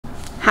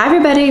Hi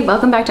everybody,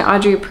 welcome back to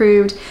Audrey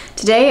Approved.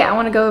 Today I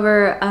want to go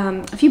over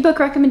a few book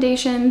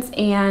recommendations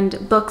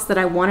and books that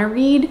I want to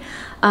read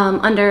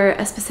under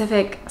a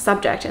specific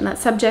subject, and that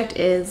subject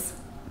is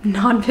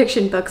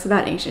nonfiction books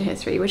about ancient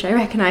history, which I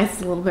recognize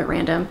is a little bit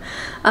random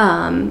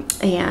and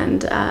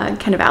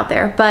kind of out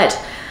there.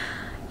 But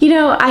you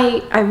know,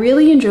 I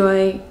really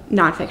enjoy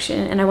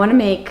nonfiction, and I want to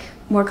make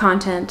more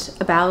content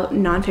about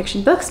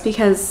nonfiction books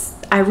because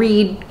I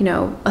read, you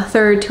know, a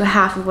third to a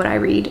half of what I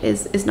read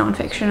is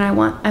nonfiction. I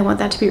want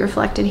that to be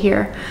reflected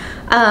here.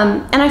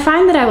 And I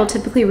find that I will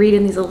typically read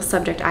in these little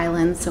subject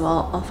islands. So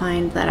I'll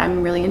find that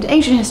I'm really into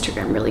ancient history,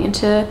 I'm really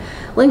into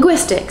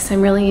linguistics,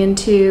 I'm really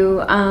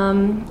into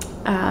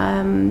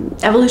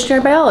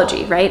evolutionary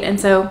biology, right? And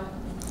so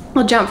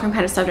I'll jump from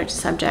kind of subject to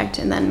subject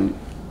and then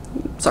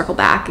circle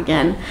back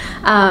again.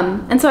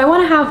 And so I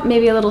want to have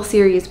maybe a little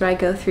series where I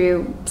go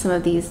through some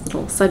of these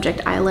little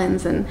subject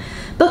islands and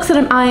books that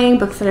I'm eyeing,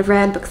 books that I've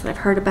read, books that I've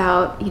heard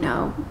about, you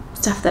know,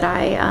 stuff that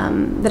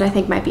I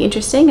think might be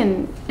interesting,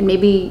 and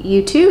maybe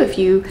you too if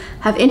you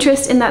have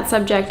interest in that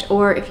subject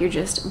or if you're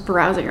just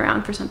browsing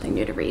around for something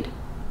new to read.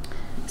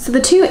 So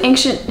the two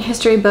ancient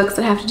history books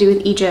that have to do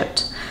with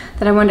Egypt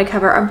that I wanted to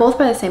cover are both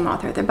by the same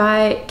author. They're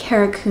by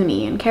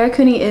Cooney, and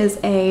Cooney is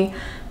a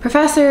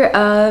professor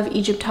of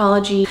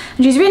Egyptology,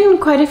 and she's written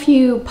quite a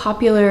few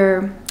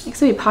popular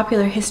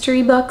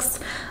history books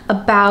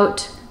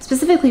about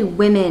specifically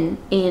women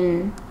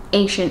in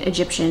ancient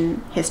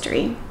Egyptian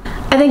history.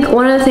 I think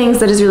one of the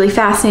things that is really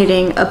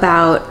fascinating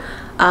about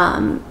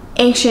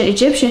ancient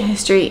Egyptian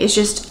history is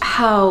just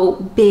how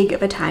big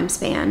of a time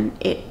span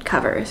it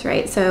covers,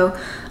 right? So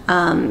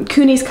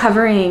Cooney's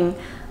covering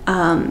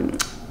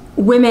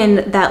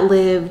women that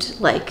lived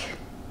like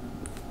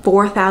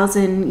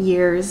 4,000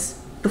 years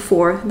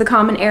before the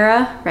Common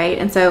Era, right?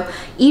 And so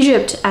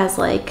Egypt as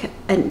like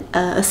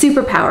a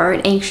superpower,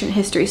 an ancient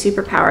history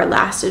superpower,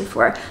 lasted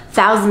for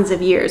thousands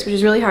of years, which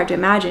is really hard to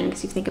imagine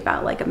because you think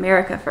about like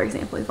America, for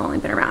example, we've only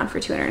been around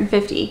for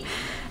 250.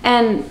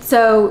 And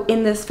so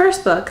in this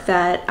first book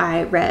that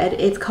I read,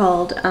 it's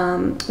called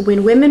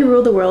When Women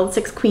Rule the World,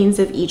 6 Queens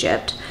of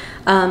Egypt.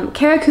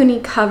 Cooney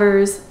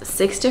covers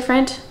 6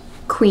 different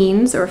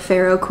queens or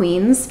pharaoh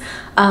queens,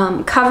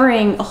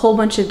 covering a whole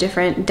bunch of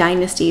different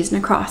dynasties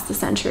and across the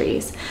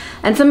centuries.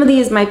 And some of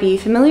these might be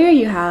familiar.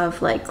 You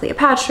have like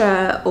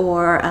Cleopatra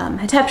or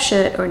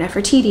Hatshepsut or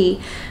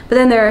Nefertiti, but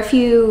then there are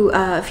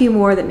a few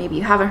more that maybe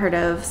you haven't heard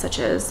of, such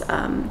as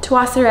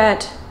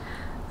Tuaseret,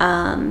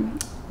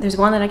 there's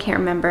one that I can't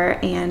remember,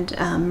 and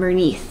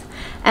Mernith.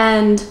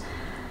 And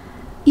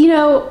you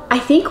know, I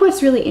think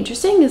what's really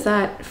interesting is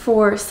that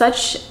for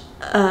such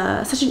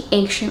an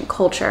ancient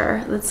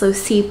culture that's so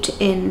steeped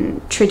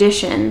in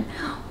tradition,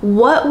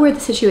 what were the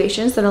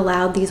situations that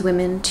allowed these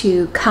women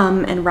to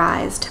come and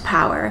rise to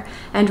power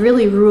and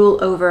really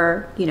rule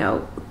over, you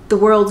know, the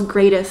world's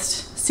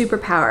greatest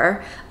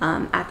superpower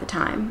at the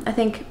time? I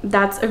think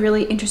that's a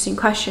really interesting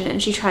question,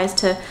 and she tries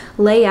to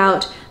lay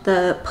out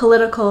the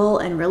political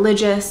and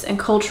religious and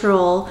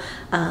cultural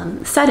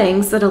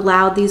settings that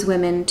allowed these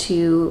women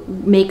to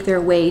make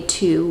their way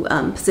to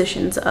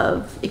positions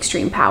of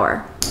extreme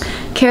power.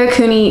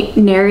 Cooney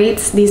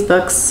narrates these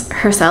books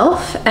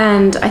herself,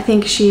 and I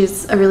think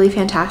she's a really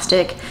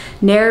fantastic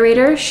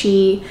narrator.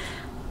 She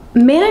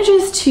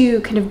manages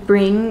to kind of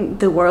bring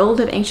the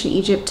world of ancient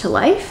Egypt to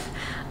life.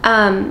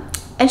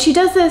 And she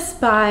does this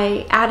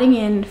by adding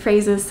in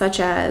phrases such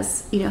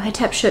as, you know,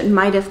 Hatshepsut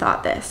might have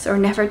thought this, or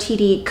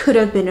Nefertiti could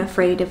have been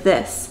afraid of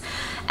this.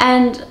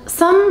 And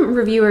some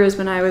reviewers,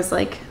 when I was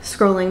like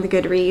scrolling the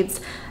Goodreads,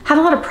 had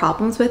a lot of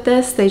problems with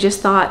this. They just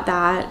thought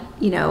that,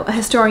 you know, a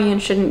historian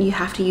shouldn't you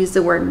have to use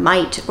the word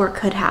might or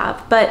could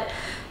have. But,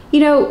 you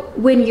know,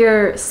 when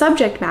your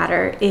subject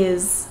matter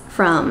is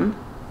from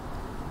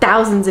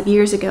thousands of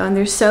years ago and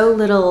there's so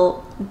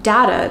little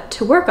data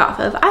to work off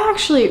of, I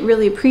actually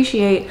really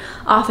appreciate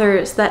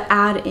authors that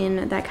add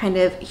in that kind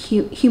of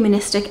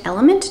humanistic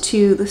element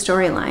to the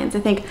storylines.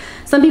 I think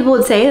some people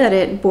would say that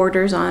it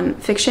borders on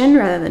fiction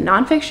rather than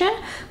nonfiction,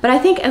 but I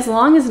think as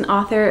long as an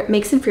author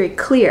makes it very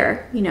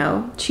clear, you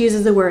know,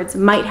 chooses the words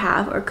might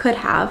have or could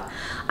have,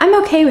 I'm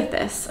okay with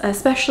this,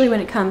 especially when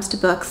it comes to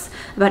books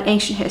about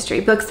ancient history,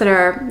 books that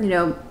are, you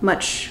know,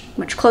 much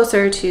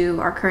closer to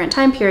our current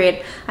time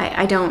period.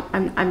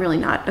 I'm really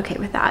not okay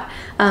with that.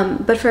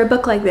 But for a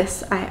book like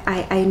this,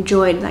 I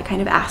enjoyed that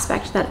kind of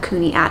aspect that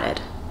Cooney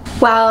added.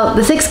 While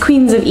the 6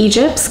 Queens of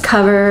Egypt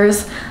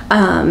covers,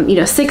 you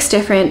know, 6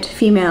 different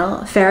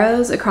female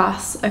pharaohs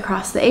across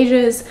the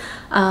ages,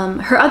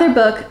 her other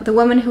book, The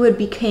Woman Who Would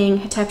Be King,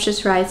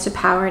 Hatshepsut's Rise to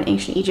Power in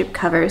Ancient Egypt,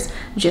 covers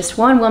just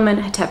one woman,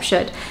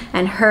 Hatshepsut,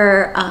 and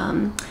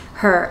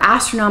her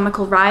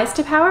astronomical rise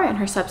to power and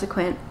her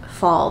subsequent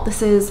fall.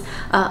 This is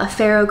a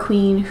pharaoh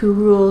queen who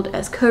ruled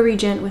as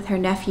co-regent with her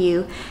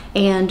nephew,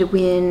 and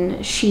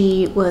when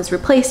she was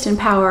replaced in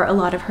power, a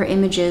lot of her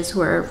images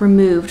were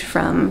removed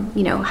from,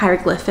 you know,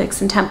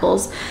 hieroglyphics and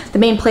temples, the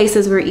main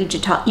places where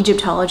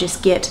Egyptologists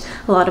get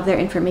a lot of their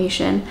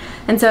information.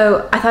 And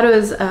so I thought it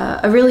was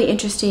a really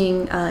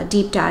interesting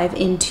deep dive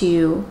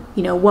into,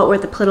 you know, what were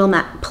the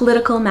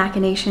political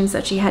machinations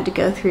that she had to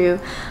go through.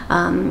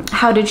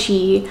 How did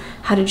she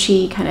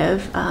kind of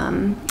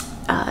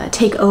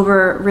take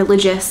over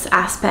religious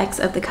aspects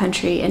of the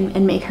country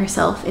and make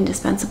herself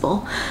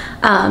indispensable.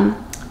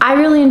 I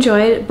really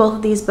enjoyed both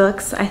of these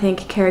books. I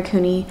think Cara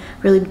Cooney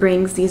really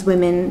brings these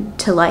women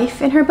to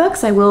life in her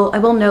books. I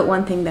will note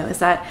one thing though, is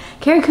that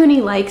Cara Cooney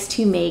likes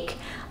to make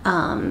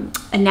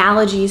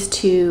analogies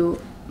to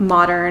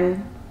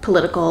modern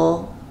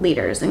political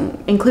leaders,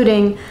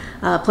 including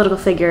political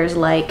figures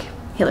like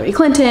Hillary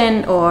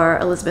Clinton or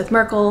Elizabeth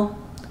Merkel.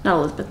 Not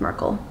Elizabeth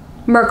Merkel.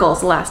 Merkel's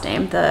the last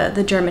name,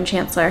 the German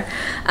chancellor.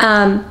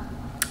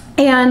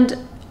 And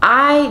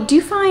I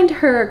do find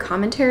her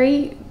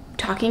commentary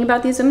talking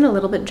about these women a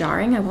little bit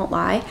jarring, I won't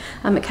lie.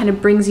 It kind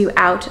of brings you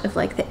out of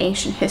like the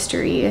ancient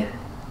history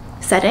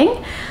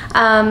setting.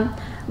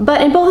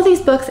 But in both of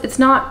these books, it's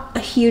not a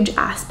huge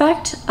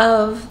aspect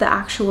of the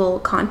actual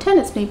content.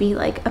 It's maybe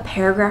like a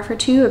paragraph or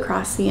two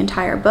across the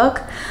entire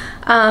book.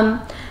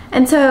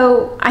 And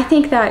so I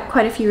think that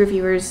quite a few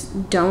reviewers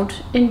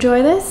don't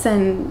enjoy this,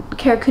 and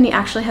Cara Cooney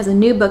actually has a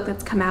new book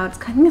that's come out.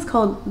 I think it's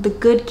called The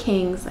Good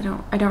Kings. I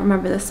don't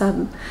remember the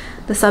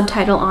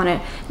subtitle on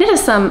it. And it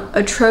has some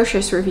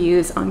atrocious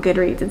reviews on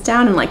Goodreads. It's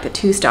down in like the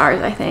 2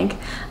 stars, I think,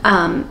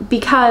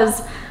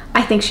 because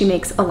I think she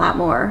makes a lot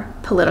more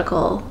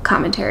political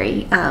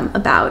commentary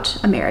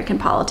about American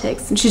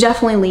politics, and she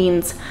definitely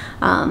leans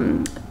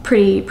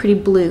pretty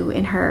blue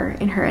in her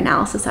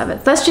analysis of it.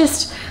 So that's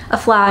just a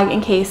flag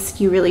in case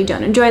you really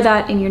don't enjoy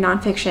that in your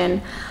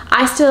nonfiction.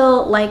 I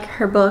still like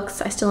her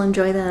books. I still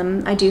enjoy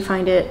them. I do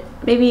find it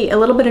maybe a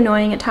little bit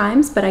annoying at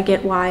times, but I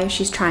get why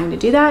she's trying to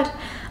do that.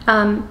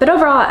 But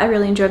overall, I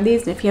really enjoyed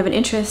these, and if you have an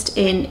interest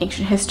in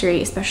ancient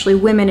history, especially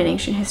women in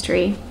ancient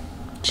history,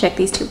 check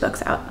these 2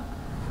 books out.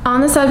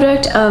 On the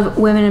subject of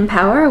women in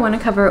power, I want to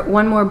cover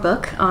one more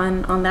book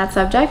on that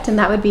subject, and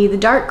that would be The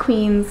Dark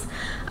Queens,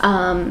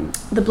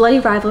 The Bloody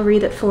Rivalry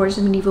That Forged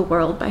a Medieval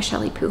World by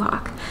Shelley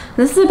Puhak.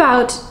 This is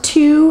about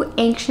 2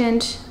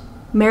 ancient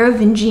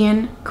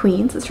Merovingian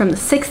queens. It's from the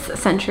 6th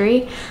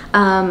century.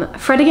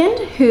 Fredegund,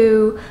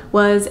 who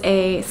was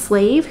a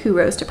slave who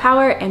rose to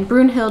power, and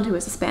Brunhild, who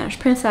was a Spanish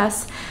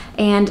princess,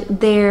 and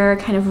their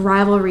kind of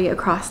rivalry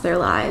across their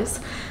lives.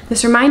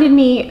 This reminded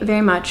me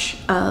very much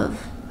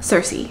of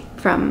Cersei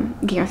from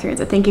Game of Thrones.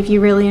 I think if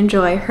you really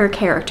enjoy her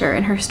character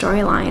and her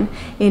storyline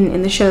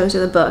in the shows or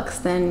the books,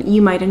 then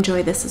you might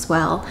enjoy this as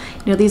well.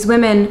 You know, these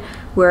women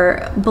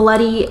were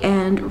bloody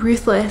and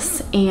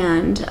ruthless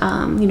and,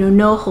 you know,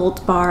 no holds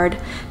barred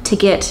to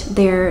get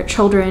their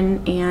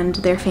children and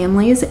their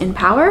families in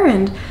power.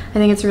 And I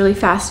think it's a really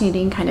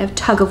fascinating kind of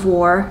tug of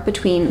war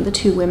between the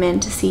 2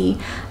 women to see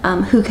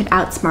who could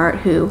outsmart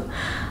who.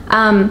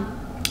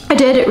 I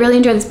did really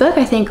enjoy this book.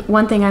 I think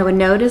one thing I would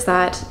note is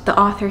that the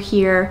author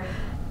here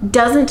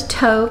doesn't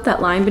toe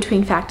that line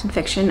between fact and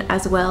fiction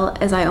as well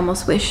as I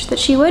almost wish that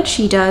she would.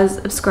 She does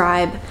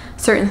ascribe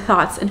certain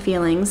thoughts and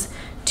feelings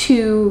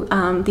to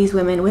these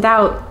women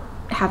without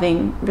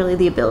having really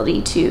the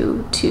ability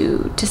to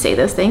say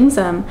those things.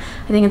 I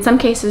think in some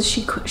cases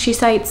she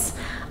cites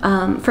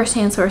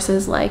first-hand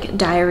sources like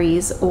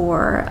diaries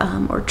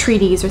or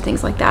treaties or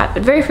things like that,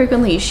 but very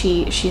frequently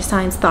she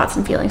assigns thoughts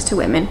and feelings to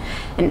women,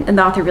 and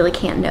the author really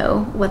can't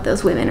know what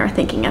those women are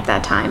thinking at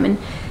that time. And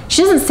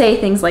she doesn't say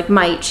things like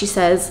might, she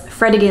says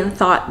Fredegund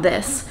thought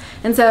this.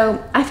 And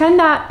so I find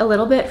that a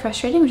little bit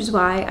frustrating, which is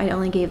why I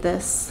only gave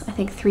this, I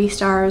think, 3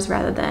 stars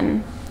rather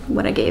than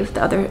what I gave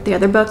the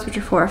other books, which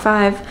are 4 or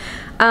 5.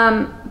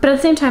 But at the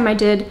same time, I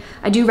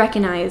do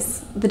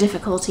recognize the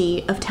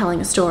difficulty of telling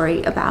a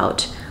story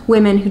about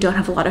women who don't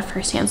have a lot of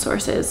first-hand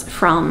sources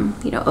from,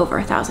 you know, over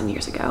 1,000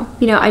 years ago.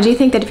 You know, I do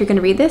think that if you're going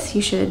to read this,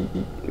 you should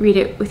read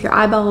it with your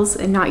eyeballs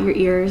and not your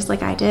ears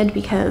like I did,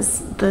 because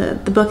the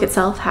book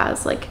itself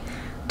has like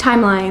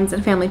timelines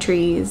and family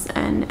trees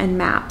and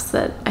maps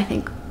that I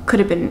think could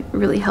have been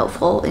really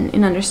helpful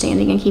in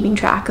understanding and keeping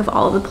track of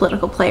all of the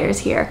political players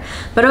here.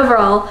 But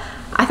overall,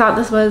 I thought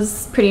this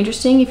was pretty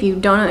interesting. If you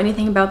don't know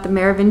anything about the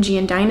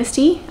Merovingian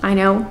dynasty, I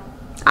know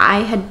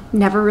I had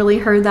never really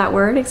heard that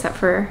word except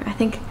for, I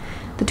think,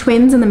 the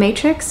twins in the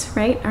Matrix,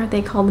 right? Aren't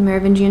they called the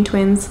Merovingian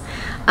twins?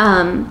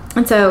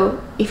 And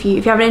so if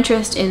you have an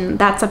interest in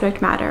that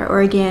subject matter, or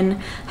again,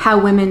 how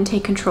women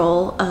take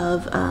control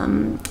of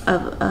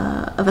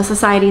a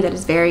society that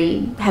is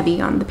very heavy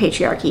on the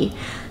patriarchy,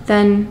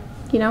 then,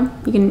 you know,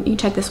 you can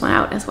check this one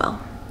out as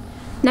well.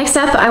 Next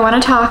up, I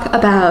want to talk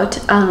about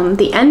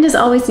The End is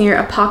Always Near: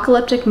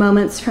 Apocalyptic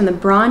Moments from the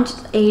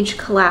Bronze Age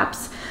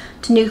Collapse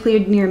to Nuclear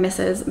Near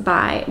Misses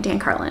by Dan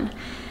Carlin.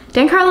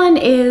 Dan Carlin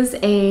is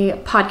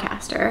a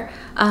podcaster.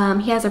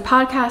 He has a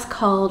podcast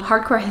called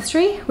Hardcore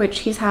History, which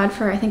he's had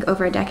for, I think,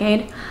 over a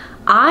decade.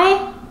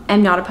 I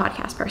am not a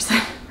podcast person.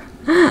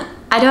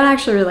 I don't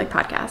actually really like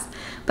podcasts,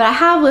 but I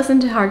have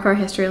listened to hardcore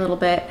history a little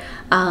bit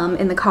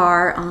in the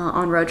car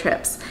on road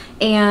trips.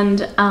 And,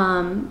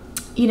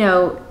 you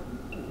know,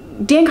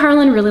 Dan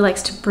Carlin really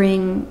likes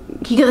to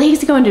he likes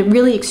to go into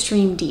really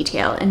extreme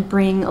detail and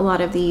bring a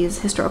lot of these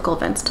historical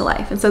events to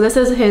life. And so this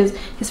is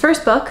his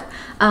first book,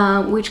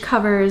 which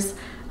covers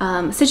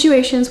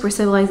situations where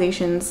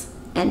civilizations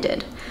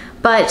ended.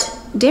 But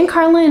Dan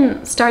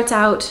Carlin starts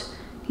out,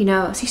 you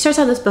know, so he starts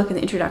out this book in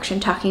the introduction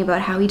talking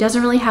about how he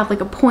doesn't really have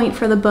like a point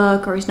for the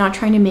book, or he's not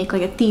trying to make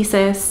like a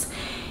thesis.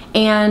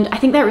 And I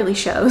think that really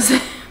shows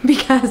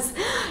because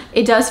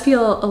it does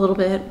feel a little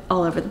bit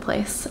all over the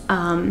place.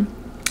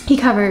 He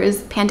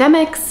covers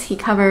pandemics, he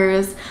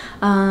covers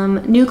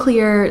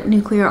nuclear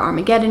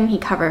Armageddon, he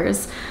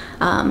covers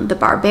the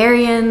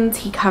barbarians,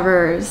 he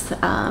covers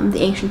the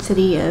ancient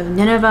city of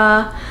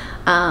Nineveh,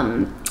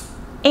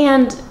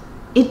 and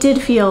it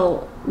did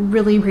feel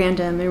really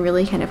random and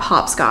really kind of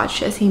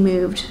hopscotch as he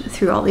moved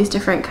through all these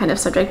different kind of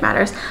subject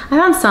matters. I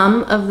found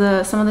some of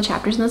the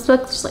chapters in this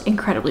book just like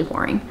incredibly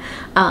boring,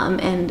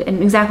 and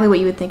exactly what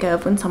you would think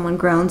of when someone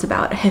groans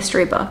about a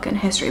history book and a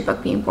history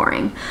book being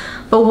boring.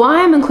 But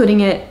why I'm including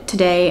it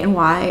today and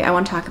why I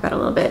want to talk about it a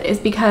little bit is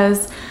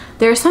because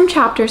there are some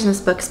chapters in this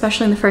book,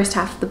 especially in the first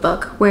half of the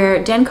book,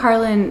 where Dan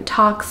Carlin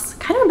talks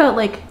kind of about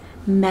like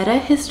meta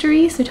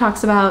history. So he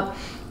talks about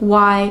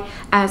why,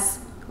 as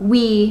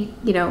we,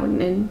 you know,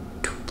 in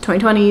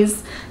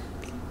 2020s,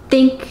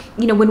 think,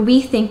 you know, when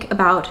we think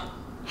about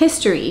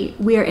history,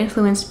 we are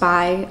influenced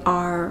by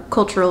our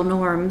cultural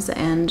norms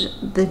and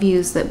the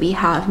views that we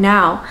have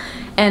now,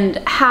 and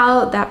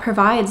how that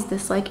provides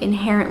this like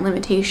inherent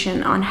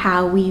limitation on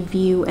how we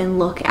view and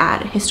look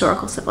at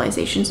historical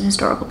civilizations and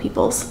historical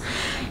peoples.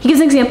 He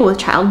gives an example with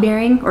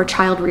childbearing or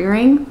child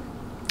rearing,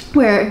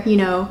 where, you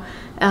know,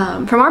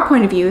 from our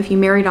point of view, if you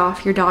married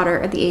off your daughter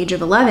at the age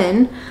of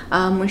 11,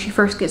 when she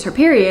first gets her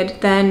period,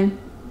 then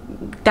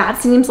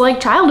that seems like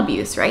child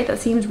abuse, right? That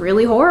seems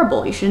really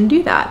horrible. You shouldn't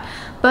do that.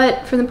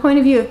 But from the point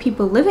of view of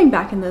people living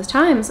back in those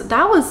times,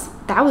 that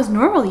was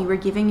normal. You were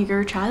giving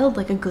your child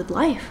like a good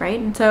life, right?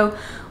 And so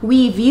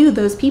we view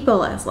those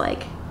people as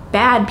like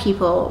bad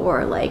people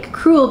or like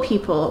cruel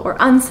people or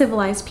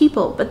uncivilized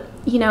people. But,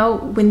 you know,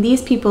 when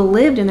these people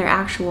lived in their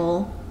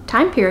actual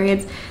time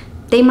periods,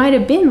 they might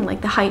have been like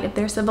the height of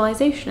their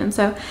civilization. And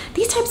so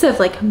these types of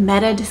like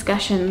meta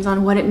discussions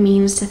on what it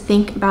means to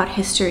think about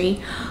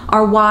history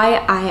are why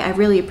I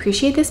really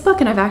appreciate this book,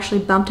 and I've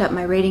actually bumped up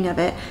my rating of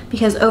it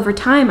because over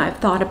time I've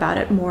thought about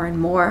it more and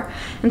more.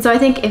 And so I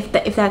think if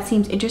that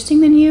seems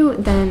interesting to you,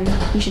 then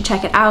you should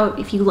check it out.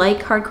 If you like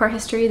hardcore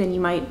history, then you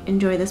might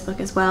enjoy this book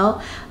as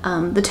well.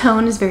 The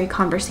tone is very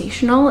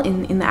conversational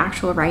in the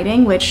actual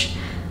writing, which,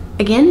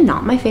 again,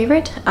 not my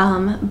favorite,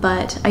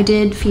 but I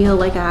did feel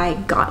like I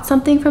got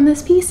something from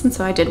this piece, and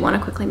so I did want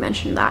to quickly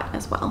mention that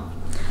as well.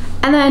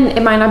 And then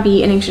it might not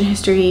be an ancient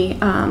history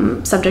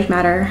subject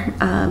matter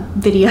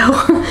video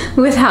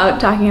without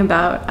talking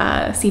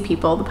about Sea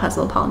People, The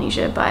Puzzle of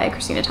Polynesia by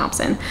Christina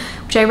Thompson,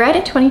 which I read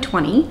in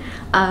 2020,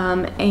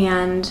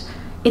 and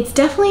it's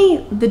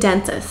definitely the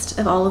densest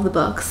of all of the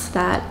books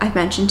that I've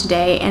mentioned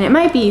today, and it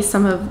might be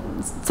some of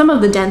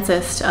the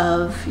densest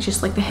of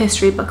just like the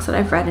history books that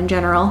I've read in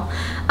general.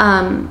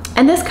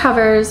 And this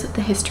covers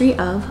the history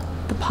of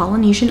the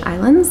Polynesian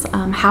Islands,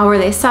 how were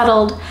they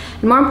settled,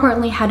 and more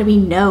importantly, how do we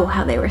know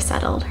how they were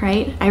settled,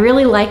 right? I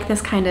really like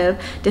this kind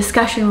of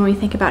discussion when we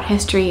think about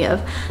history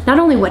of not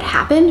only what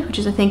happened, which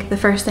is I think the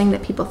first thing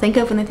that people think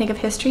of when they think of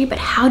history, but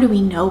how do we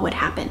know what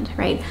happened,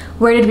 right?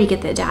 Where did we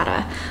get the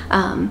data?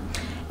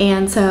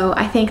 And so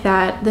I think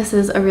that this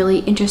is a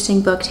really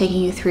interesting book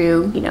taking you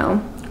through, you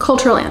know,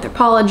 cultural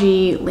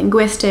anthropology,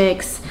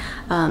 linguistics,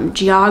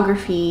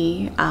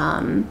 geography,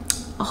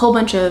 a whole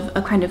bunch of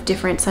kind of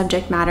different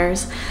subject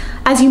matters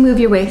as you move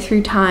your way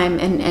through time,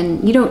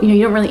 and you don't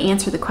really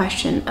answer the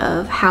question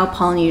of how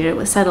Polynesia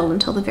was settled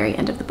until the very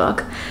end of the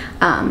book.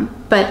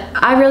 But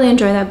I really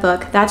enjoy that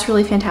book. That's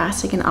really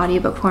fantastic in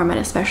audiobook format,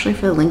 especially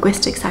for the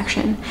linguistics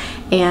section.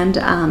 And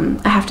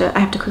I have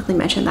to quickly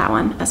mention that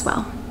one as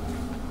well.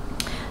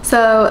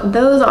 So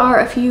those are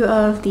a few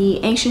of the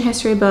ancient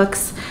history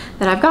books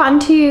that I've gotten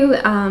to,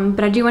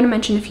 but I do want to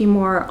mention a few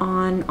more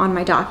on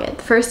my docket.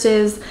 The first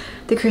is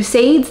The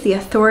Crusades, The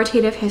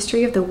Authoritative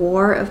History of the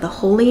War of the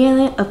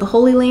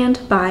Holy Land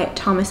by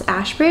Thomas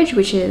Ashbridge,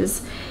 which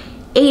is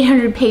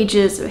 800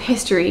 pages of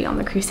history on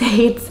the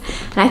Crusades.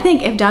 And I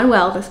think if done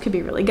well, this could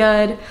be really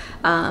good.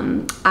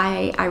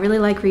 I really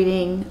like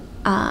reading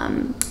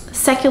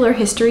secular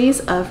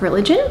histories of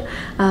religion.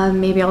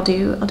 Maybe I'll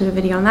do a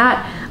video on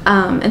that.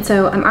 And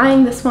so I'm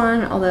eyeing this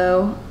one,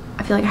 although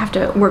I feel like I have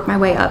to work my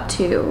way up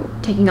to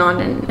taking on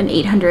an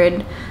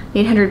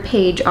 800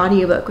 page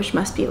audiobook, which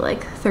must be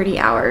like 30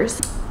 hours.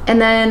 And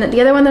then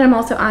the other one that I'm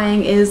also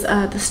eyeing is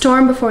The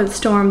Storm Before the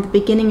Storm, The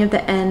Beginning of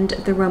the End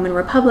of the Roman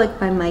Republic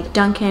by Mike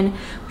Duncan,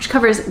 which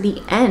covers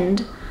the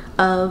end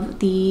of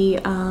the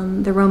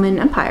Roman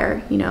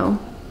Empire, you know,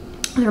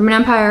 the Roman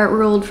Empire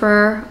ruled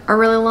for a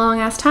really long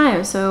ass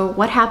time. So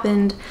what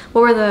happened?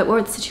 What were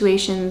the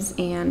situations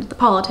and the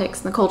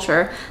politics and the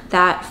culture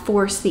that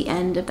forced the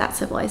end of that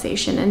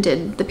civilization? And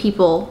did the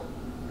people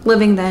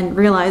living then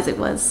realize it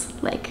was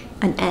like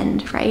an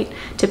end, right?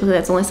 Typically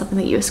that's only something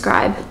that you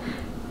ascribe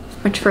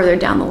much further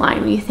down the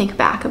line when you think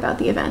back about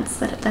the events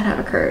that have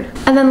occurred.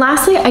 And then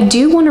lastly, I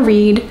do want to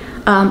read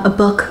a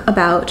book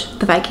about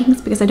the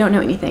Vikings because I don't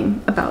know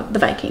anything about the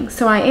Vikings.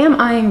 So I am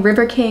eyeing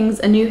River Kings,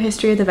 A New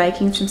History of the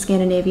Vikings from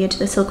Scandinavia to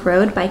the Silk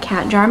Road by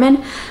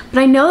Jarman. But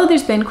I know that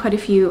there's been quite a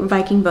few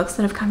Viking books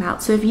that have come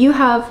out. So if you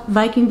have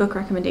Viking book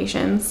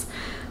recommendations,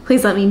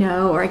 please let me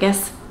know, or I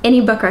guess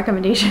any book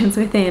recommendations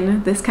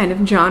within this kind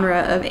of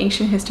genre of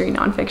ancient history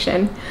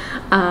nonfiction.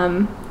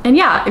 And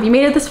yeah, if you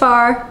made it this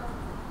far,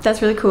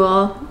 that's really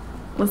cool.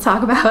 Let's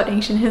talk about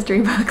ancient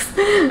history books.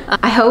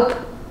 I hope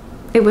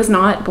it was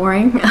not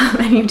boring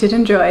and you did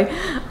enjoy.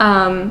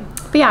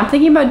 But yeah, I'm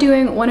thinking about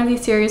doing one of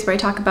these series where I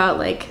talk about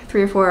like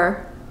 3 or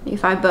 4, maybe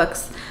 5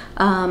 books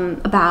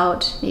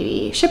about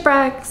maybe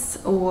shipwrecks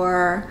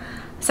or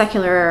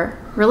secular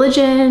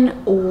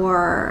religion,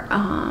 or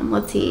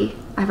let's see,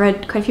 I've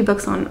read quite a few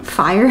books on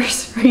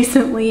fires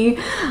recently,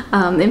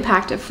 the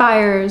impact of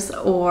fires,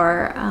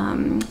 or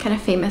kind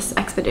of famous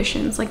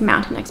expeditions, like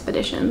mountain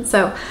expeditions.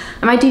 So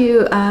I might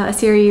do a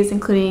series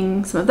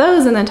including some of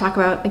those, and then talk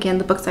about, again,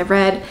 the books I've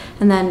read,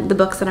 and then the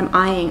books that I'm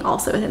eyeing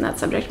also within that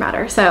subject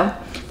matter. So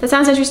if that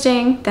sounds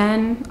interesting,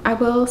 then I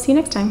will see you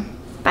next time.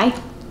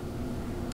 Bye.